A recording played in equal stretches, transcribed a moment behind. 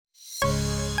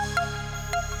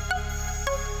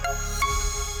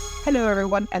Hello,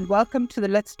 everyone, and welcome to the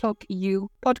Let's Talk EU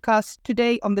podcast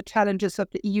today on the challenges of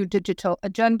the EU digital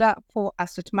agenda for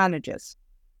asset managers.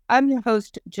 I'm your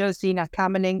host, Josina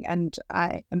Kamerling, and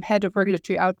I am head of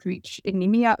regulatory outreach in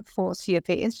EMEA for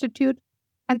CFA Institute.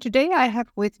 And today I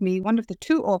have with me one of the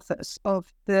two authors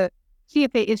of the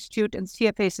CFA Institute and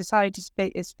CFA Society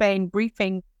Spain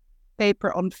briefing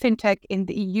paper on Fintech in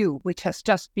the EU, which has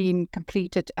just been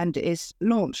completed and is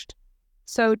launched.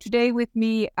 So today with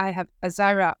me, I have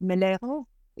Zaira Melero,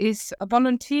 is a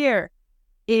volunteer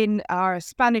in our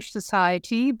Spanish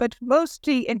society, but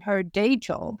mostly in her day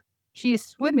job. She is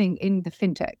swimming in the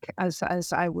Fintech,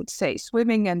 as I would say,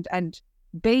 swimming and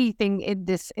bathing in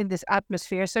this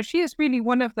atmosphere. So she is really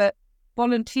one of the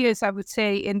volunteers, I would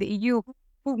say, in the EU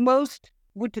who most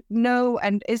would know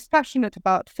and is passionate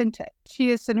about Fintech. She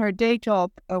is in her day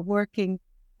job working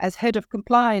as head of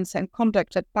compliance and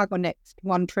conduct at PagoNext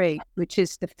One Trade, which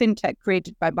is the fintech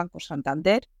created by Banco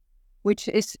Santander, which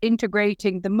is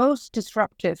integrating the most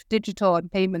disruptive digital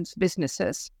and payments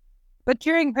businesses. But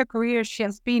during her career, she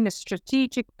has been a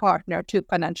strategic partner to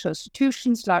financial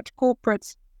institutions, large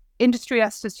corporates, industry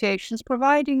associations,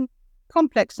 providing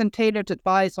complex and tailored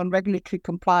advice on regulatory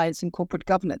compliance and corporate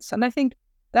governance. And I think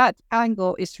that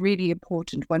angle is really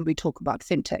important when we talk about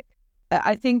fintech.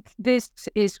 I think this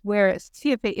is where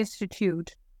CFA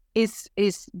Institute is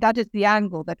the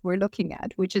angle that we're looking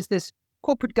at, which is this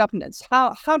corporate governance.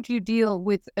 How do you deal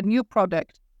with a new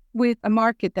product, with a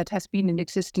market that has been in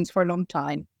existence for a long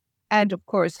time? And of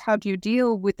course, how do you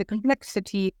deal with the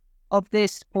complexity of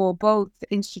this for both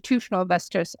institutional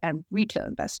investors and retail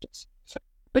investors?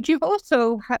 But you've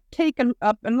also taken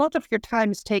up, a lot of your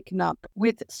time is taken up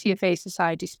with CFA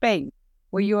Society Spain,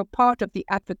 where you're part of the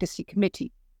Advocacy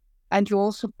Committee. And you're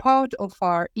also part of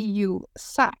our EU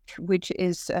SAC, which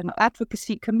is an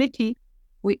advocacy committee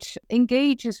which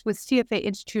engages with CFA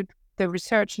Institute, the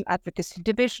Research and Advocacy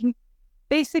Division,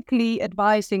 basically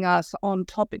advising us on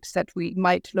topics that we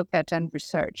might look at and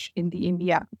research in the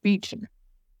EMEA region.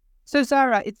 So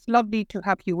Zaira, it's lovely to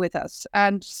have you with us.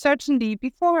 And certainly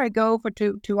before I go over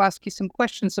to ask you some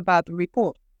questions about the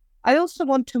report, I also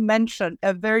want to mention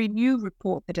a very new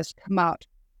report that has come out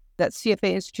that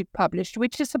CFA Institute published,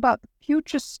 which is about the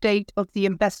future state of the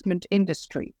investment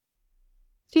industry.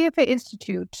 CFA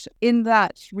Institute, in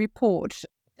that report,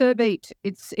 surveyed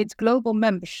its global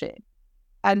membership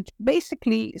and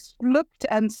basically looked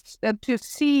and to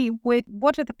see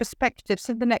what are the perspectives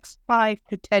in the next 5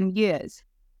 to 10 years,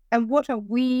 and what are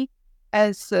we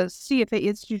as a CFA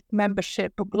Institute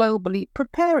membership globally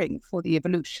preparing for the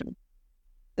evolution.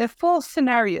 There are 4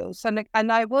 scenarios,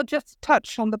 and I will just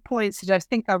touch on the points that I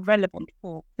think are relevant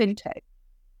for fintech.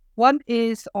 One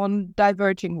is on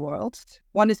diverging worlds,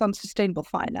 one is on sustainable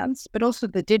finance, but also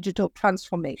the digital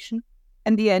transformation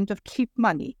and the end of cheap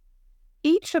money.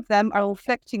 Each of them are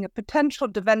reflecting a potential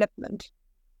development,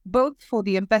 both for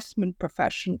the investment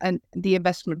profession and the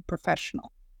investment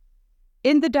professional.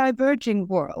 In the diverging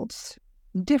worlds,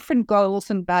 different goals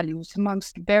and values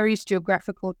amongst various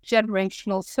geographical,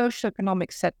 generational,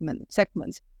 socioeconomic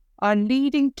segments are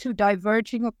leading to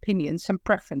diverging opinions and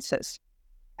preferences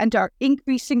and are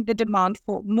increasing the demand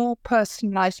for more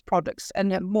personalized products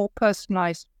and a more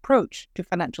personalized approach to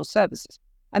financial services.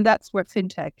 And that's where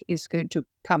fintech is going to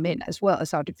come in, as well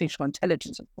as artificial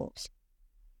intelligence, of course.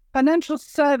 Financial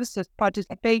services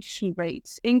participation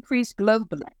rates increase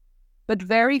globally, but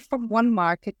vary from one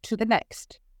market to the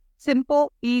next.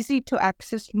 Simple, easy to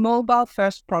access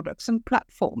mobile-first products and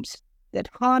platforms that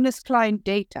harness client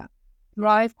data,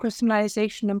 drive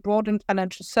personalization and broaden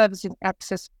financial services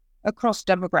access across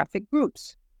demographic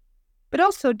groups. But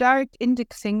also direct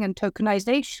indexing and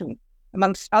tokenization,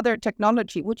 amongst other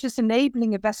technology, which is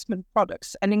enabling investment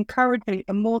products and encouraging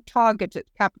a more targeted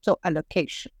capital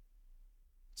allocation.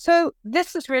 So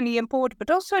this is really important, but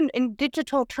also in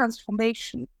digital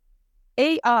transformation,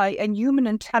 AI and human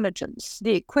intelligence,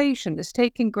 the equation is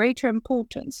taking greater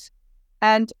importance,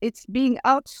 and it's being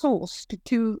outsourced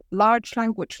to large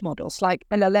language models like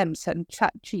LLMs and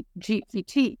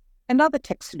ChatGPT and other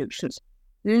tech solutions,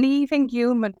 leaving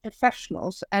human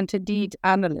professionals and indeed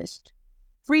analysts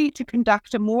free to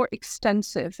conduct a more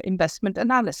extensive investment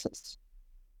analysis.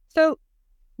 So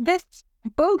this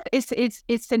both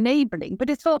is enabling, but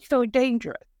it's also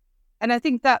dangerous. And I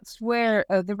think that's where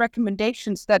the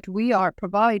recommendations that we are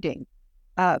providing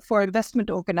for investment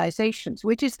organizations,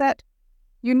 which is that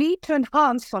you need to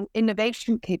enhance on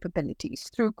innovation capabilities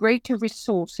through greater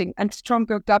resourcing and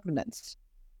stronger governance.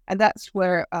 And that's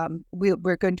where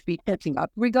we're going to be talking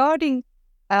about. Regarding,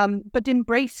 but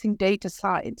embracing data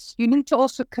science, you need to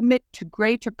also commit to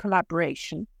greater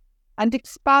collaboration and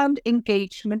expand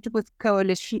engagement with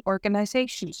coalition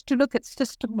organizations to look at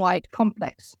system-wide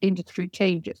complex industry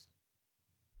changes.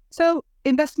 So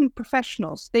investment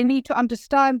professionals, they need to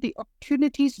understand the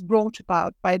opportunities brought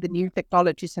about by the new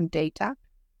technologies and data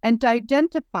and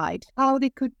identify how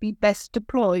they could be best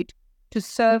deployed to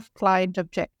serve client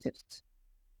objectives.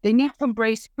 They need to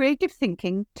embrace creative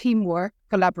thinking, teamwork,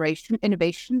 collaboration,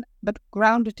 innovation, but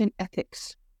grounded in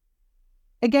ethics.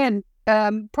 Again,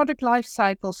 product life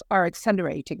cycles are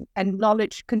accelerating and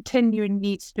knowledge continuing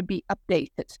needs to be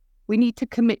updated. We need to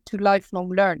commit to lifelong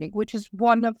learning, which is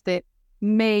one of the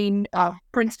main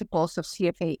principles of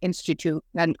CFA Institute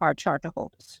and our charter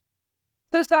holders.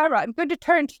 So Zaira, I'm going to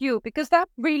turn to you because that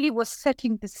really was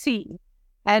setting the scene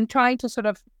and trying to sort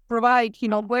of provide,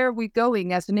 where we're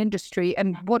going as an industry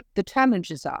and what the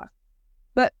challenges are.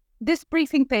 But this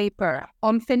briefing paper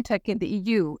on fintech in the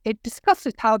EU, it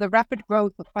discusses how the rapid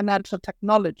growth of financial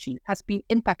technology has been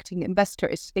impacting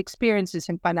investors' experiences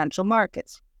in financial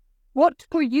markets. What,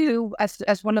 for you,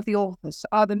 as one of the authors,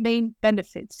 are the main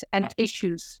benefits and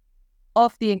issues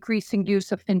of the increasing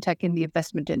use of fintech in the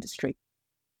investment industry?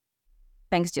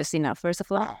 Thanks, Josina. First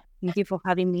of all, thank you for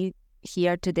having me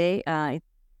here today. It's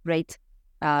great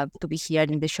to be here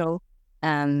in the show.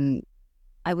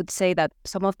 I would say that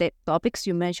some of the topics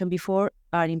you mentioned before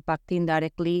are impacting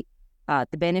directly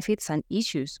the benefits and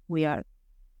issues we are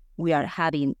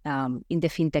having in the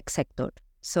fintech sector.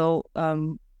 So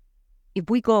if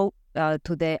we go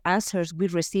to the answers we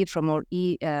received from our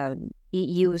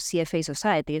EU CFA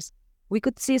societies, we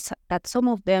could see that some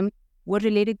of them were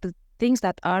related to things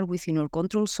that are within our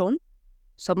control zone,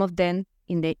 some of them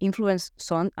in the influence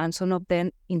zone, and some of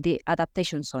them in the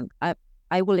adaptation zone.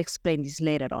 I will explain this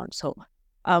later on. So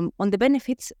on the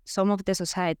benefits, some of the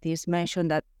societies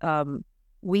mentioned that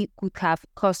we could have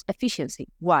cost efficiency.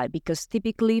 Why? Because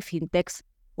typically fintechs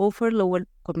offer lower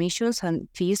commissions and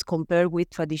fees compared with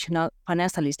traditional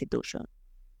financial institutions.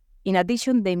 In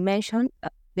addition, they mentioned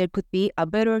there could be a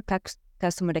better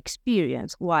customer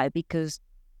experience. Why? Because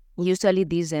usually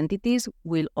these entities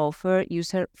will offer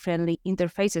user-friendly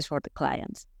interfaces for the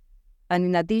clients. And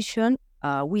in addition,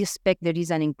 we expect there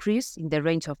is an increase in the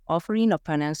range of offering of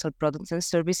financial products and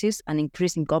services and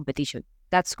increase in competition.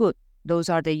 That's good. Those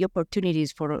are the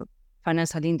opportunities for the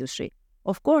financial industry.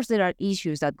 Of course, there are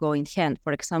issues that go in hand.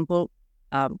 For example,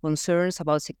 concerns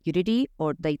about security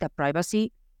or data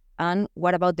privacy, and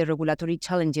what about the regulatory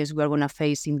challenges we are going to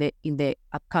face in the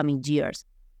upcoming years.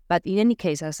 But in any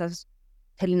case, as I was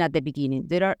telling at the beginning,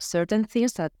 there are certain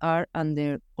things that are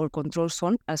under our control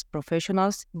zone as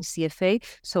professionals in CFA.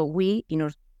 So we, in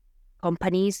our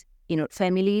companies, in our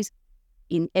families,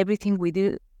 in everything we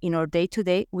do in our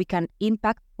day-to-day, we can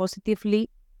impact positively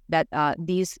that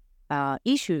these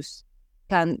issues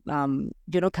can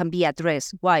be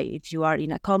addressed. Why? If you are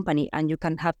in a company and you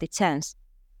can have the chance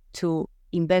to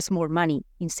invest more money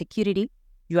in security,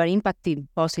 you are impacting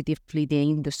positively the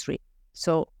industry.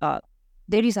 So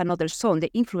there is another zone, the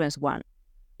influence one.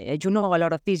 You know a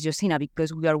lot of this, Josina,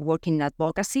 because we are working in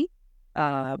advocacy.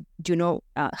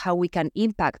 How we can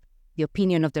impact the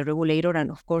opinion of the regulator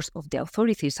and, of course, of the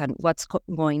authorities and what's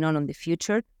going on in the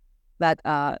future. But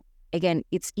again,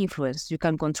 it's influence. You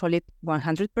can control it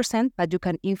 100%, but you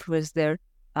can influence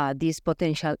these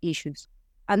potential issues.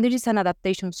 And there is an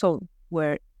adaptation zone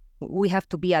where we have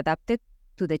to be adapted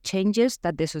to the changes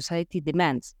that the society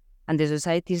demands. And the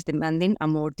society is demanding a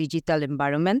more digital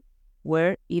environment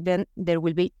where even there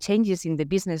will be changes in the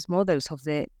business models of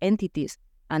the entities,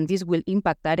 and this will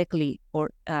impact directly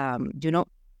our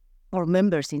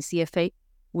members in CFA.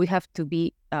 We have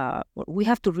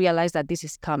to realize that this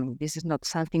is coming. This is not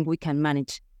something we can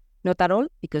manage, not at all,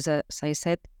 because as I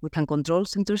said, we can control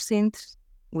certain things,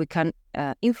 we can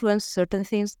influence certain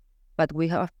things, but we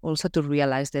have also to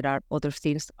realize there are other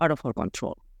things out of our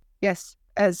control. Yes,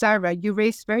 Zaira, you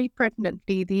raised very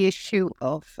pertinently the issue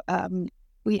of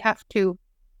we have to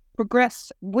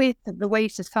progress with the way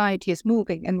society is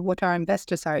moving and what our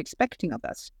investors are expecting of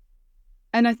us.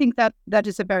 And I think that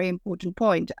is a very important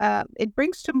point. It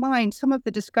brings to mind some of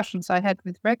the discussions I had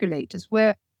with regulators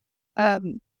where,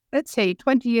 let's say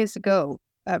 20 years ago,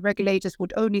 regulators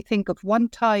would only think of one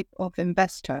type of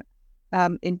investor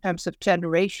in terms of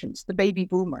generations, the baby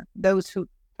boomer, those who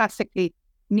classically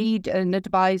need an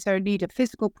advisor, need a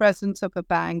physical presence of a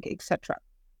bank, etc.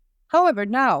 However,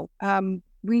 now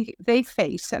we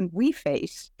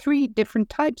face three different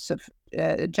types of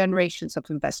generations of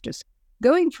investors,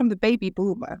 going from the baby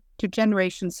boomer to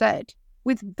Generation Z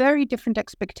with very different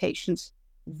expectations,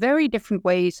 very different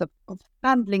ways of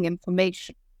handling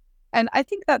information. And I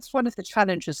think that's one of the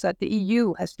challenges that the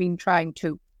EU has been trying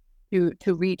to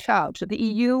to reach out. The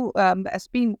EU has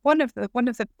been one of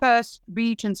the first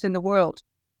regions in the world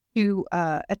to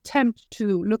attempt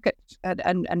to look at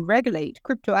and regulate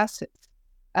crypto assets.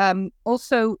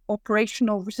 Also,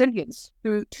 operational resilience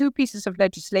through two pieces of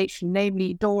legislation,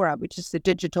 namely DORA, which is the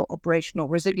Digital Operational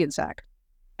Resilience Act,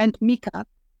 and MiCA,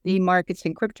 the Markets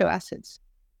in Crypto Assets.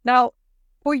 Now,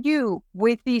 for you,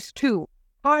 with these two,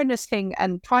 harnessing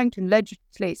and trying to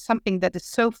legislate something that is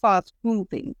so fast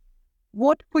moving,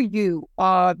 what for you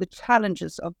are the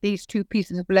challenges of these two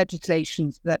pieces of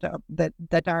legislation that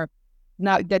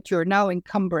you're now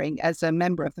encumbering as a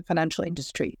member of the financial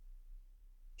industry?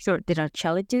 Sure, there are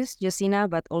challenges, Josina,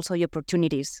 but also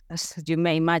opportunities, as you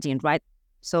may imagine, right?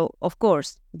 So, of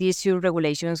course, these two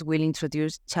regulations will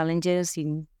introduce challenges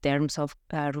in terms of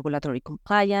regulatory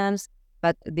compliance,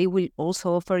 but they will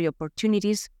also offer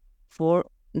opportunities for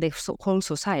the whole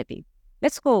society.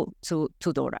 Let's go to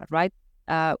DORA, right?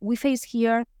 We face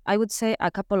here, I would say,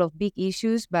 a couple of big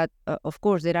issues, but of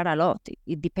course, there are a lot.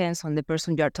 It depends on the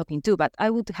person you are talking to, but I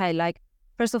would highlight,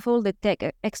 first of all, the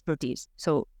tech expertise.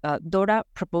 So DORA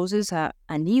proposes a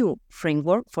new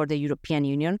framework for the European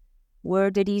Union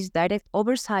where there is direct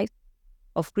oversight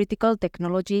of critical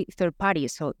technology third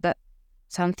parties. So that's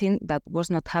something that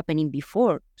was not happening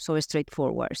before, so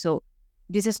straightforward. So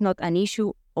this is not an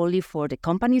issue only for the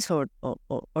companies or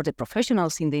the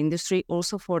professionals in the industry,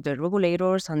 also for the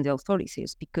regulators and the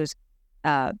authorities, because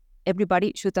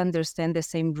everybody should understand the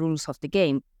same rules of the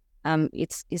game.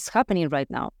 It's happening right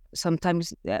now.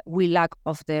 Sometimes we lack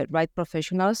of the right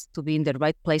professionals to be in the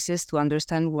right places to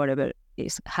understand whatever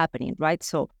is happening, right?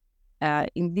 So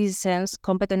in this sense,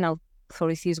 competent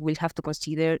authorities will have to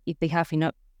consider if they have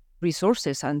enough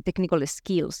resources and technical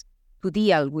skills to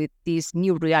deal with this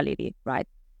new reality, right?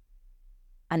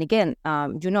 And again,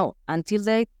 until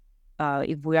they,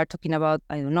 if we are talking about,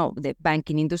 the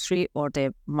banking industry or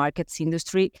the markets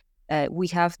industry, we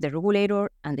have the regulator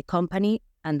and the company,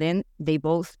 and then they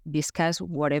both discuss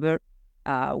whatever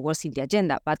was in the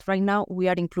agenda. But right now, we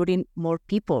are including more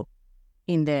people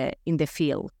in the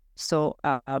field. So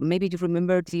maybe you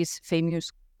remember this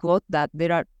famous quote that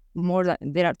there are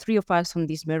three of us on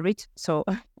this merit. So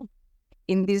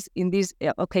in this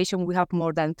occasion, we have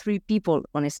more than three people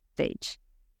on a stage.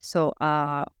 So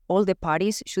all the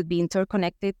parties should be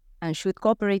interconnected and should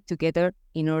cooperate together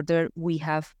in order we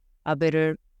have a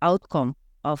better outcome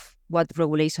of what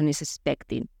regulation is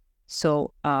expecting.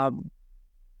 So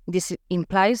this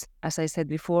implies, as I said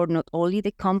before, not only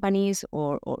the companies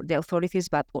or the authorities,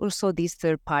 but also these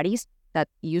third parties that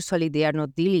usually they are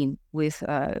not dealing with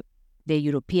the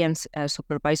European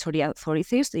supervisory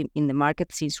authorities in the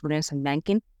markets, insurance and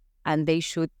banking, and they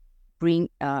should bring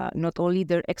not only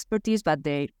their expertise, but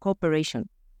their cooperation,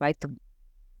 right,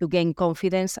 to gain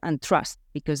confidence and trust,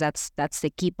 because that's the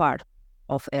key part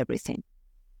of everything.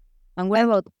 And what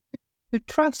about to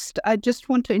trust? I just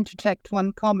want to interject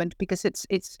one comment because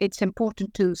it's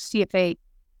important to CFA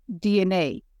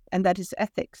DNA, and that is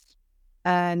ethics.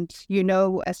 And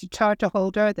as a charter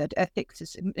holder, that ethics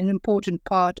is an important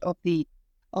part of the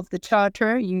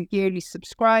charter. You yearly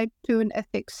subscribe to an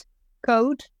ethics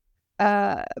code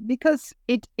because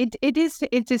it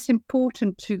is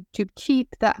important to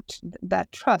keep that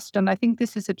trust. And I think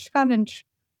this is a challenge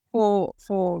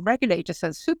for regulators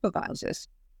and supervisors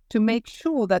to make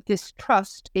sure that this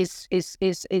trust is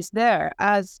there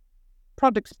as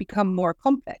products become more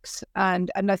complex. And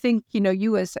I think,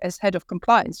 you as head of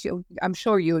compliance, I'm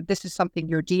sure this is something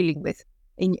you're dealing with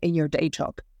in your day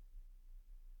job.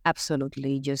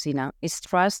 Absolutely, Josina. It's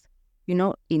trust,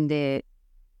 in the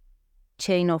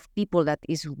chain of people that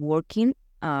is working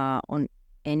on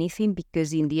anything,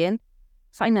 because in the end,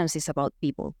 finance is about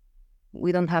people.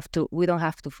 We don't have to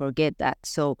forget that.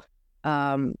 So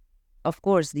of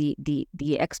course,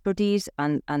 the expertise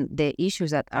and the issues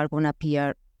that are going to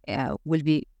appear will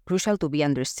be crucial to be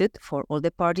understood for all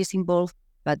the parties involved,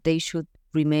 but they should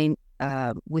remain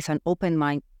with an open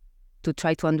mind to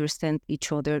try to understand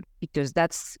each other, because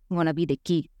that's going to be the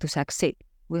key to succeed.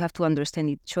 We have to understand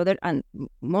each other, and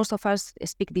most of us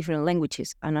speak different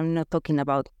languages, and I'm not talking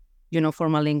about,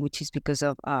 formal languages because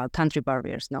of country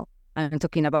barriers, no. I'm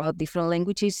talking about different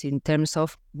languages in terms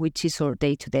of which is our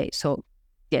day-to-day. So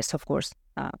yes, of course,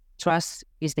 trust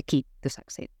is the key to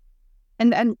succeed.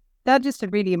 And that is a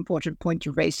really important point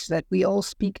you raised, that we all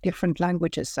speak different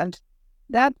languages. And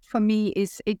that, for me,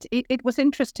 it was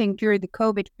interesting during the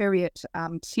COVID period.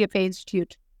 CFA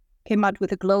Institute came out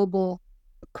with a global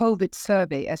COVID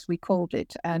survey, as we called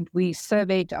it. And we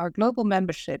surveyed our global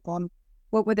membership on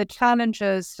what were the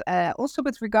challenges, also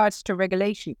with regards to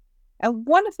regulation. And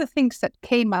one of the things that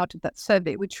came out of that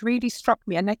survey, which really struck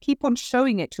me, and I keep on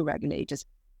showing it to regulators,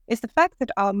 is the fact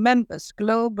that our members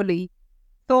globally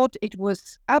thought it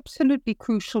was absolutely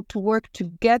crucial to work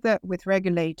together with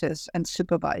regulators and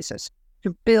supervisors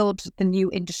to build the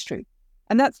new industry.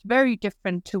 And that's very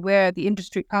different to where the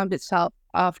industry found itself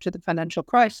after the financial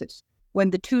crisis, when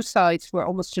the two sides were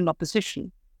almost in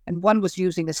opposition, and one was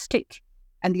using a stick,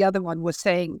 and the other one was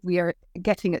saying, we are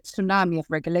getting a tsunami of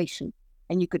regulation.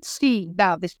 And you could see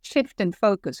now this shift in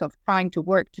focus of trying to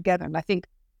work together. And I think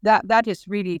that is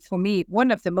really, for me,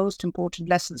 one of the most important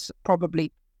lessons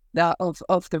probably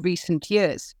of the recent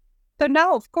years. So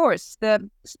now, of course,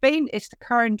 Spain is the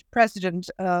current president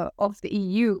of the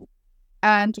EU.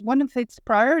 And one of its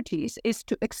priorities is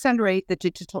to accelerate the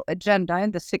digital agenda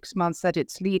in the 6 months that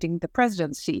it's leading the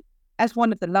presidency, as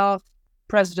one of the last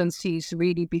presidencies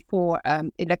really before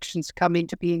elections come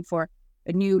into being for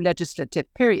a new legislative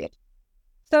period.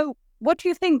 So what do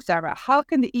you think, Zaira? How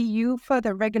can the EU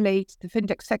further regulate the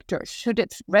fintech sector? Should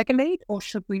it regulate, or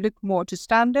should we look more to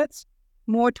standards,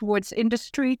 more towards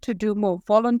industry to do more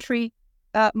voluntary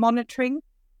monitoring?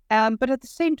 But at the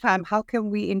same time, how can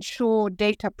we ensure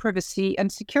data privacy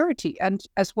and security, and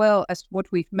as well as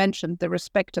what we've mentioned, the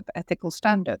respect of ethical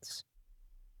standards?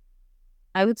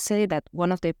 I would say that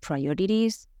one of the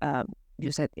priorities,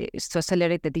 you said, is to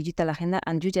accelerate the digital agenda,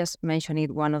 and you just mentioned it,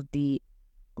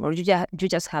 you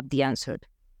just have the answer.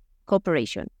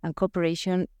 Cooperation. And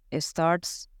cooperation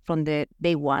starts from the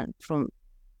day one, from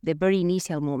the very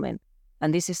initial moment.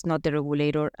 And this is not the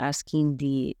regulator asking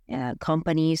the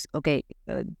companies, okay,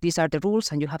 these are the rules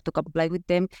and you have to comply with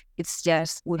them. It's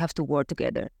just we have to work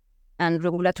together. And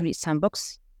regulatory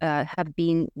sandbox have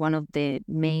been one of the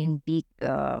main big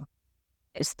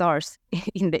stars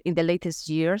in the latest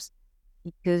years,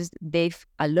 because they've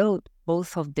allowed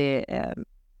both of the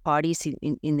parties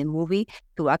in the movie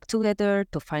to act together,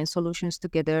 to find solutions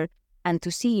together, and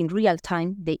to see in real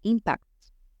time the impact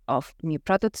of new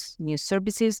products, new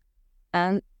services,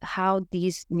 and how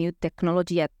this new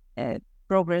technology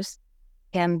progress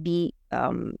can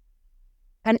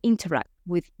interact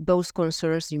with those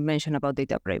concerns you mentioned about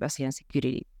data privacy and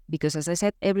security. Because as I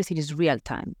said, everything is real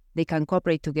time. They can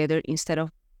cooperate together instead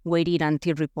of waiting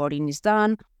until reporting is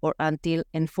done or until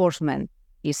enforcement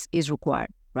is required,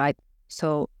 right?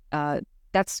 So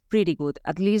that's pretty good.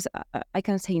 At least I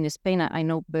can say in Spain, I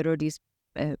know better this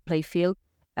play field.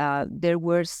 There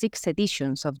were 6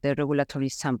 editions of the regulatory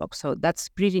sandbox. So that's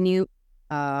pretty new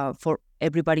for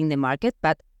everybody in the market.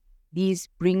 But this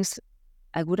brings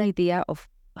a good idea of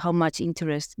how much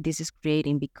interest this is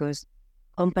creating, because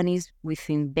companies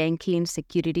within banking,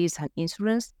 securities, and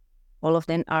insurance, all of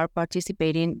them are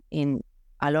participating in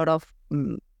a lot of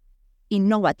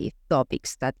innovative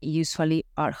topics that usually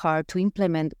are hard to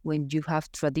implement when you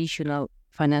have traditional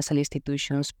financial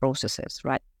institutions processes,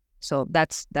 right? So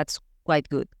that's quite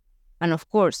good. And of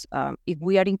course, if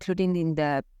we are including in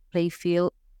the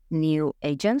playfield new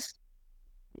agents,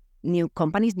 new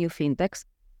companies, new fintechs,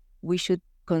 we should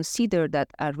consider that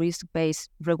a risk-based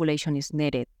regulation is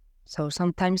needed. So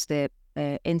sometimes the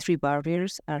entry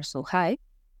barriers are so high.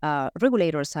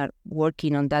 Regulators are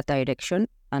working on that direction,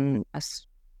 and as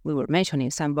we were mentioning,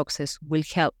 sandboxes will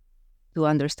help to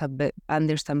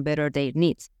understand better their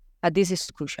needs. But this is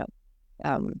crucial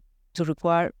to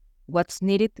require what's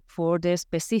needed for the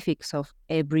specifics of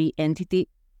every entity,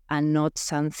 and not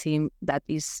something that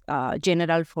is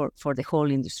general for the whole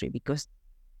industry, because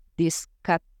this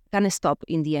can stop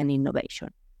in the end innovation.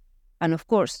 And of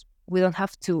course, we don't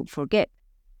have to forget,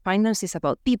 finance is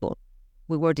about people.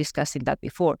 We were discussing that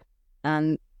before.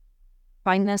 And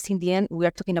finance, in the end, we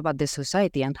are talking about the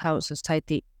society and how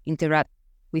society interact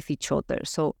with each other.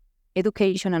 So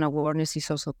education and awareness is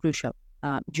also crucial.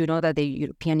 You know that the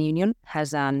European Union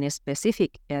has a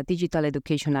specific digital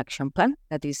education action plan.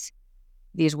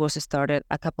 This was started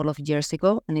a couple of years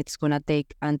ago, and it's going to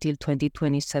take until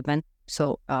 2027.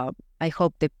 So I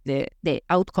hope the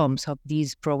outcomes of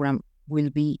this program will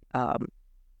be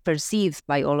perceived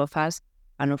by all of us.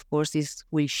 And of course, this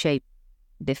will shape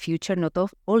the future, not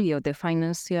of only of the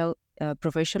financial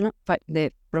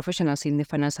the professionals in the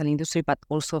financial industry, but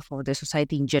also for the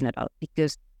society in general,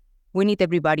 because we need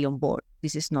everybody on board.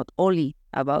 This is not only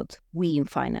about we in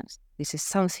finance. This is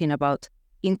something about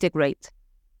integrate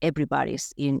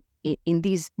everybody's in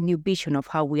this new vision of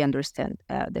how we understand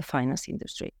the finance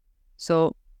industry.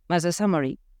 So as a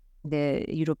summary, the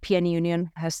European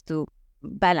Union has to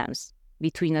balance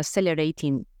between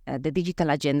accelerating the digital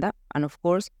agenda and, of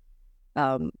course,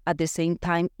 at the same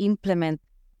time, implement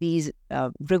these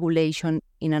regulation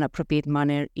in an appropriate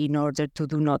manner in order to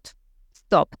do not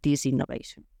stop this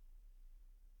innovation.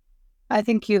 I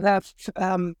think you have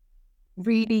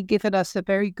really given us a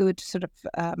very good sort of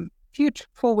future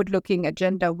forward-looking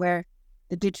agenda where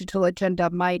the digital agenda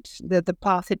the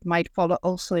path it might follow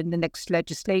also in the next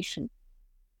legislation.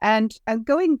 And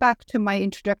going back to my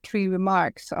introductory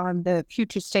remarks on the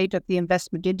future state of the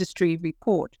investment industry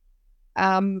report,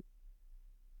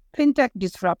 fintech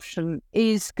disruption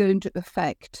is going to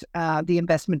affect the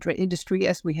investment industry,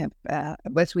 as we have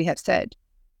said.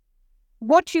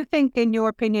 What do you think, in your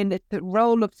opinion, is the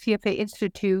role of CFA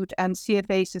Institute and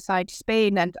CFA Society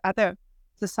Spain and other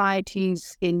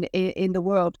societies in the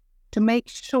world to make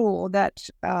sure that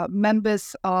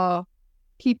members are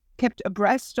kept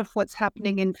abreast of what's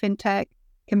happening in fintech,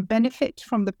 can benefit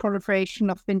from the proliferation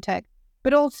of fintech,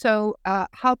 but also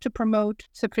how to promote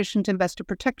sufficient investor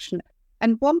protection?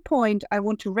 And one point I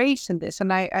want to raise in this,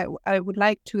 and I would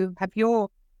like to have your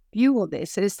view on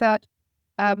this, is that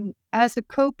as a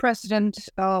co-president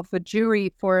of a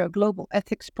jury for a global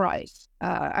ethics prize,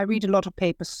 I read a lot of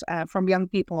papers from young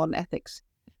people on ethics.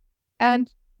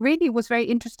 And really it was very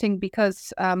interesting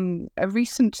because a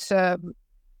recent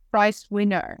prize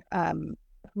winner,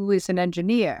 who is an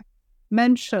engineer,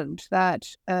 mentioned that,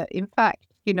 in fact,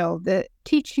 the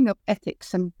teaching of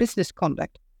ethics and business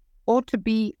conduct ought to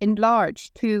be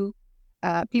enlarged to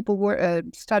people who are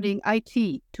studying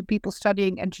IT, to people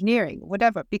studying engineering,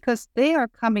 whatever, because they are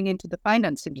coming into the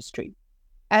finance industry.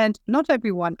 And not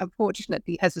everyone,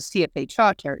 unfortunately, has a CFA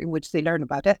charter in which they learn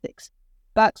about ethics.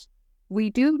 But we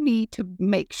do need to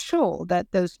make sure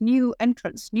that those new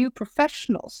entrants, new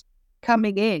professionals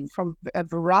coming in from a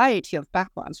variety of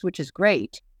backgrounds, which is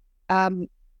great,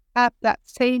 have that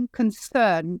same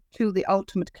concern to the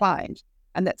ultimate client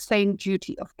and that same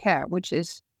duty of care, which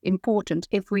is important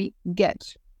if we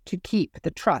get to keep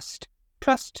the trust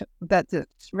that the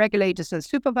regulators and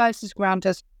supervisors grant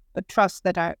us, but trust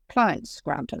that our clients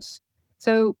grant us.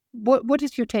 So what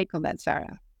is your take on that,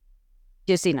 Zaira?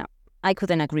 Josina, I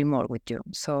couldn't agree more with you.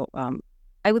 So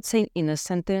I would say in a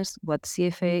sentence, what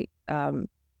CFA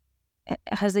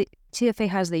has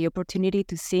the opportunity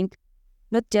to think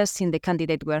not just in the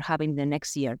candidate we're having the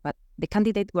next year, but the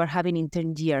candidate we're having in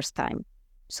 10 years' time.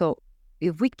 So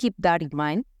if we keep that in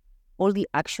mind, all the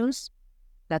actions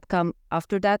that come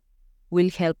after that will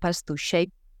help us to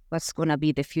shape what's going to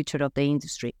be the future of the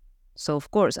industry. So, of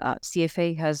course,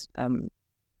 CFA has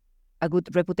a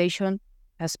good reputation,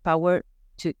 has power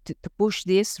to push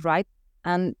this, right?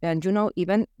 And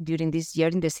even during this year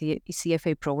in the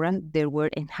CFA program, there were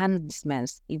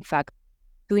enhancements, in fact,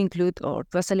 to include or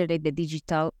to accelerate the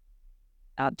digital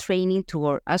training to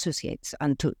our associates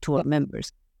and to our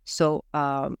members. So,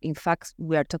 in fact,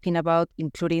 we are talking about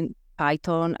including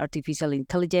Python, artificial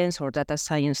intelligence, or data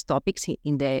science topics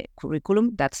in the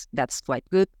curriculum. That's quite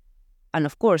good. And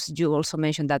of course, you also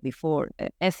mentioned that before,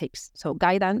 ethics. So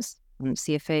guidance, and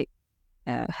CFA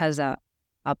has a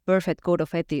perfect code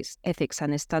of ethics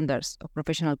and standards of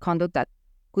professional conduct that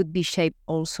could be shaped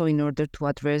also in order to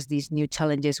address these new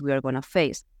challenges we are going to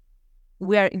face.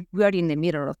 We are in the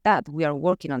middle of that. We are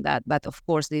working on that. But of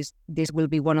course, this will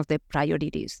be one of the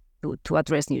priorities to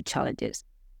address new challenges.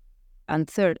 And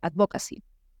third, advocacy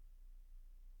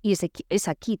is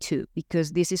a key too,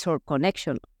 because this is our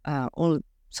connection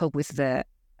also with the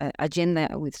agenda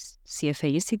with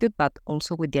CFA Institute, but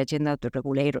also with the agenda of the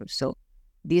regulators. So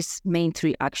these main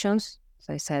three actions, as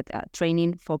I said,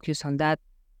 training, focus on that,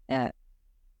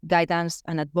 guidance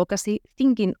and advocacy,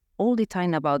 thinking all the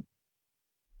time about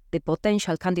the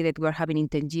potential candidate we're having in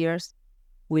 10 years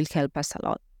will help us a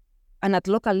lot. And at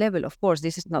local level, of course,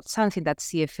 this is not something that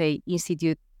CFA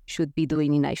Institute should be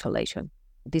doing in isolation.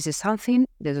 This is something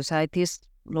the societies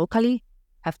locally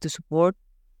have to support.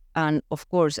 And of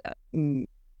course, you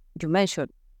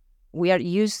mentioned, we are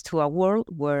used to a world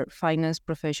where finance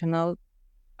professionals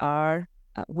are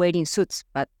wearing suits,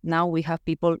 but now we have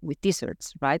people with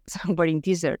t-shirts, right? Wearing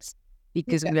t-shirts,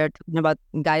 because we are talking about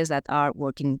guys that are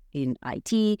working in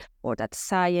IT or data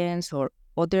science or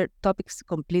other topics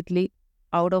completely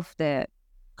out of the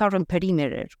current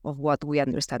perimeter of what we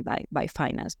understand by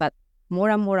finance. But more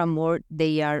and more and more,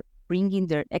 they are bringing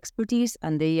their expertise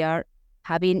and they are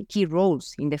having key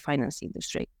roles in the finance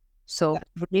industry. So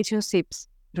relationships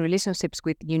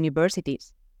with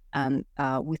universities and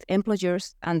with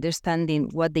employers, understanding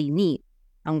what they need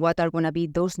and what are going to be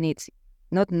those needs,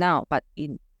 not now, but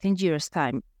in 10 years'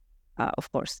 time,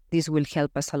 of course, this will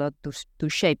help us a lot to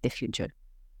shape the future.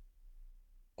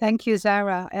 Thank you,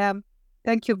 Zaira.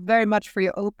 Thank you very much for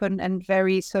your open and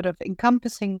very sort of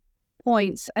encompassing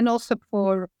points, and also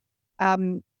for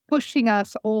pushing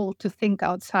us all to think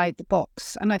outside the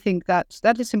box. And I think that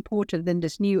is important in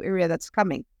this new area that's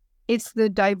coming. It's the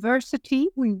diversity.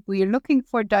 We are looking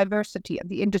for diversity, and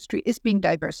the industry is being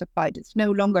diversified. It's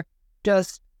no longer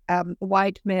just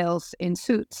white males in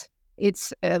suits.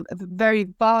 It's a very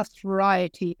vast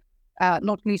variety,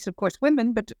 not least, of course,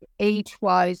 women, but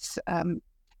age-wise,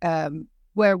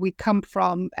 where we come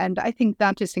from. And I think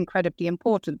that is incredibly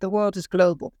important. The world is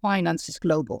global, finance is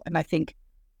global, and I think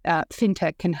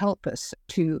fintech can help us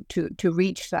to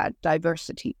reach that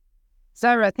diversity.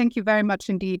 Zaira, thank you very much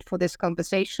indeed for this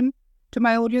conversation. To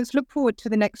my audience, look forward to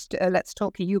the next Let's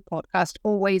Talk EU podcast,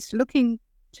 always looking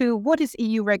to what is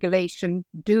EU regulation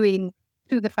doing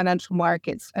to the financial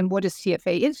markets and what is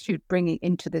CFA Institute bringing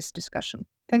into this discussion.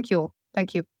 Thank you all.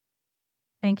 Thank you.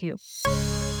 Thank you.